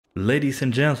Ladies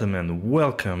and gentlemen,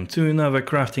 welcome to another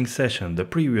crafting session. The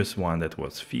previous one that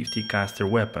was 50 caster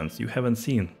weapons you haven't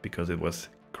seen because it was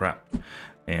crap.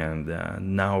 And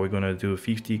now we're gonna do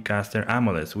 50 caster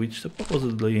amulets, which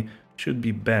supposedly should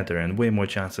be better and way more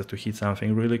chances to hit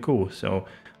something really cool. So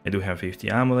I do have 50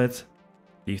 amulets,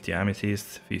 50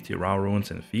 amethysts, 50 raw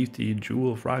runes and 50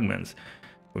 jewel fragments.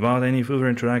 Without any further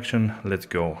introduction, let's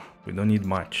go. We don't need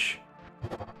much.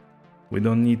 We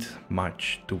don't need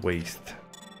much to waste.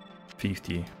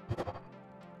 50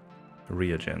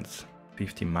 reagents,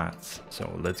 50 mats,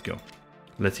 so let's go.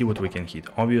 Let's see what we can hit.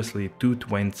 Obviously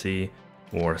 220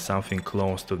 or something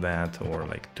close to that, or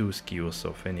like 2 skills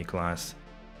of any class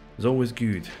is always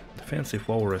good. Defensive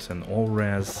all-res and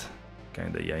all-res,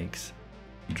 kinda yikes.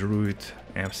 Druid,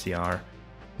 FCR.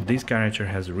 This character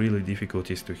has really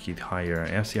difficulties to hit higher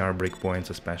FCR breakpoints,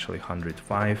 especially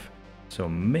 105, so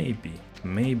maybe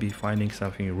finding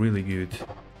something really good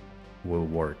will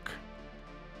work.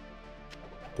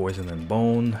 Poison and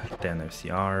Bone, 10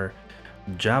 FCR,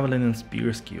 Javelin and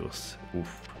Spear skills,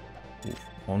 oof,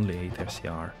 only 8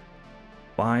 FCR,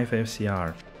 5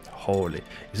 FCR, holy.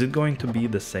 Is it going to be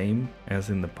the same as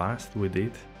in the past we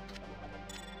did?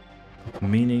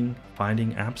 Meaning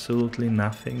finding absolutely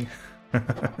nothing?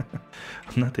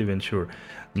 I'm not even sure.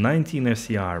 19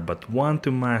 FCR, but 1 to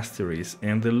Masteries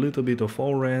and a little bit of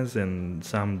all-res and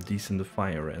some decent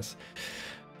fire-res.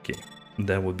 Okay.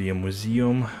 That would be a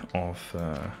museum of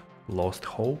lost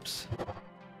hopes.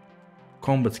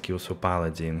 Combat skills for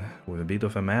Paladin with a bit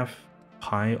of MF,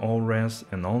 high all-res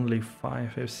and only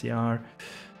 5 FCR.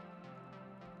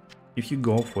 If you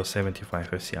go for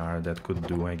 75 FCR, that could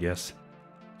do, I guess.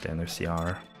 10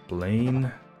 FCR,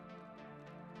 plain,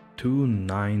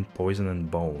 2-9 poison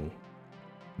and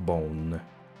bone.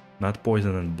 Not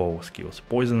poison and bow skills.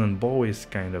 Poison and bow is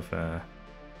kind of a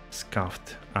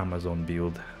scuffed Amazon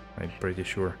build, I'm pretty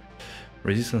sure.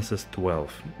 Resistance is 12.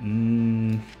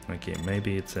 Okay,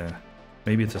 maybe it's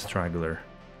a straggler.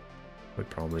 We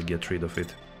probably get rid of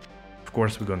it. Of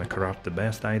course, we're gonna corrupt the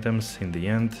best items in the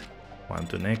end. 1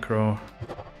 to Necro,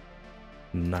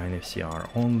 9 FCR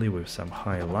only with some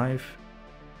high life.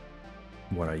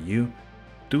 What are you?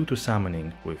 2 to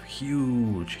Summoning with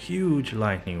huge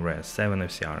lightning res, 7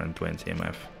 FCR and 20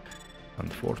 MF.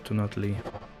 Unfortunately,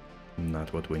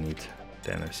 not what we need.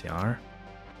 10 FCR.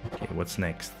 Okay, what's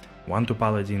next? 1 to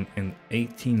Paladin and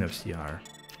 18 FCR.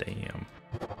 Damn.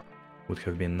 Would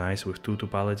have been nice with 2 to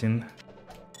Paladin.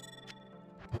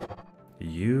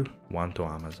 You, 1 to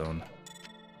Amazon.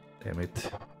 Damn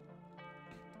it.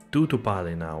 2 to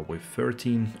Pali now with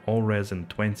 13 all-res and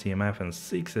 20 MF and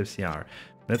 6 FCR.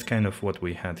 That's kind of what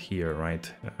we had here,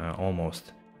 right?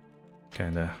 Almost.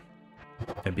 Kinda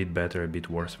a bit better, a bit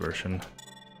worse version.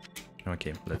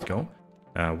 Okay, let's go.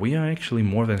 We are actually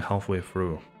more than halfway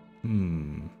through.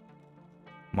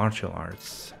 Martial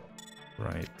arts.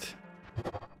 Right.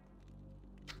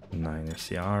 9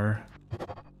 FCR.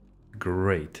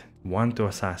 Great. 1 to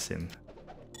assassin.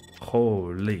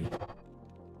 Holy.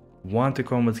 1 to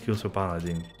combat skills for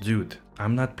paladin. Dude,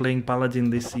 I'm not playing paladin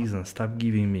this season. Stop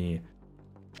giving me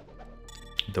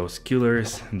those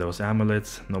killers, those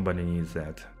amulets. Nobody needs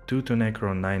that. 2 to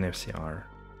necro, 9 FCR.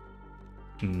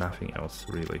 Nothing else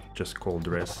really. Just cold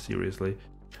res, seriously.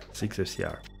 6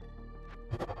 FCR.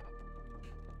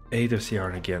 8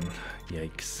 FCR again.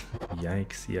 Yikes.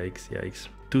 Yikes.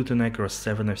 2 to necro,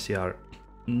 7 FCR.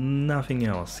 Nothing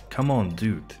else. Come on,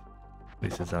 dude.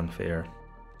 This is unfair.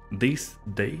 This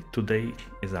day today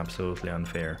is absolutely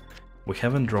unfair. We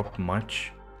haven't dropped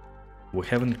much. We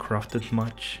haven't crafted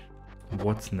much.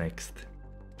 What's next?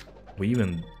 We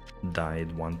even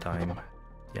died one time.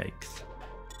 Yikes.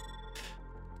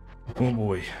 Oh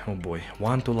boy.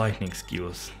 1 to lightning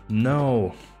skills.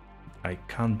 No! I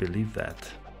can't believe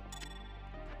that.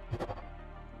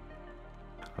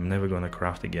 I'm never gonna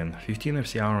craft again. 15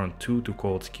 FCR on 2 to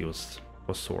cold skills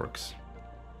for Sorks.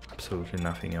 Absolutely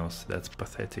nothing else. That's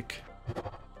pathetic.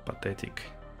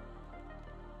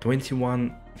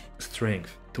 21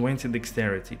 strength, 20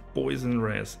 dexterity, poison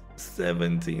res,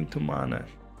 17 to mana.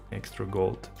 Extra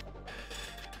gold.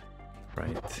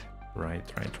 Right.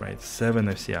 7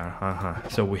 FCR, haha.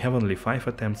 So we have only 5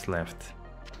 attempts left.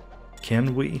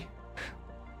 Can we?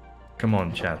 Come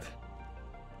on, chat.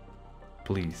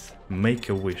 Please, make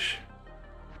a wish.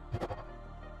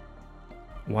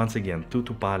 Once again, 2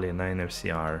 to Pali, 9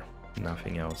 FCR,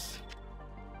 nothing else.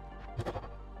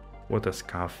 What a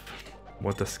scuff.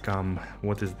 What a scum.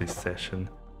 What is this session?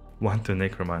 1 to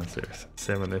Necromancers,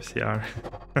 7 FCR.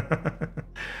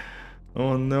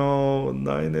 Oh no,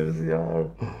 9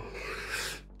 FCR.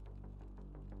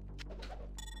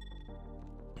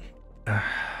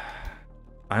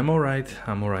 I'm alright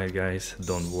guys,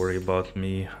 don't worry about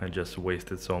me, I just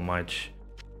wasted so much.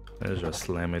 Let's just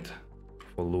slam it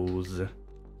for lose.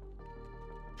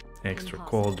 Extra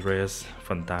cold dress,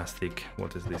 fantastic.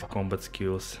 What is this? Combat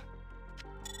skills.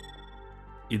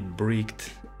 It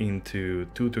bricked into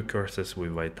 2-2 curses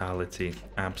with vitality,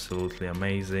 absolutely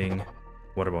amazing.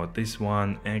 What about this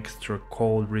one? Extra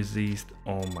cold resist,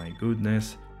 oh my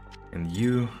goodness. And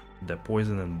you, the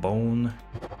poison and bone,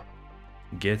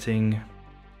 getting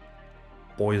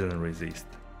poison resist,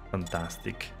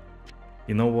 fantastic.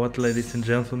 You know what, ladies and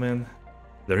gentlemen?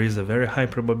 There is a very high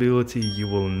probability you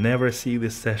will never see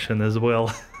this session as well.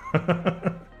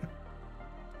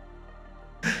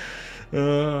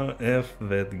 F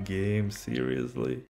that game, seriously.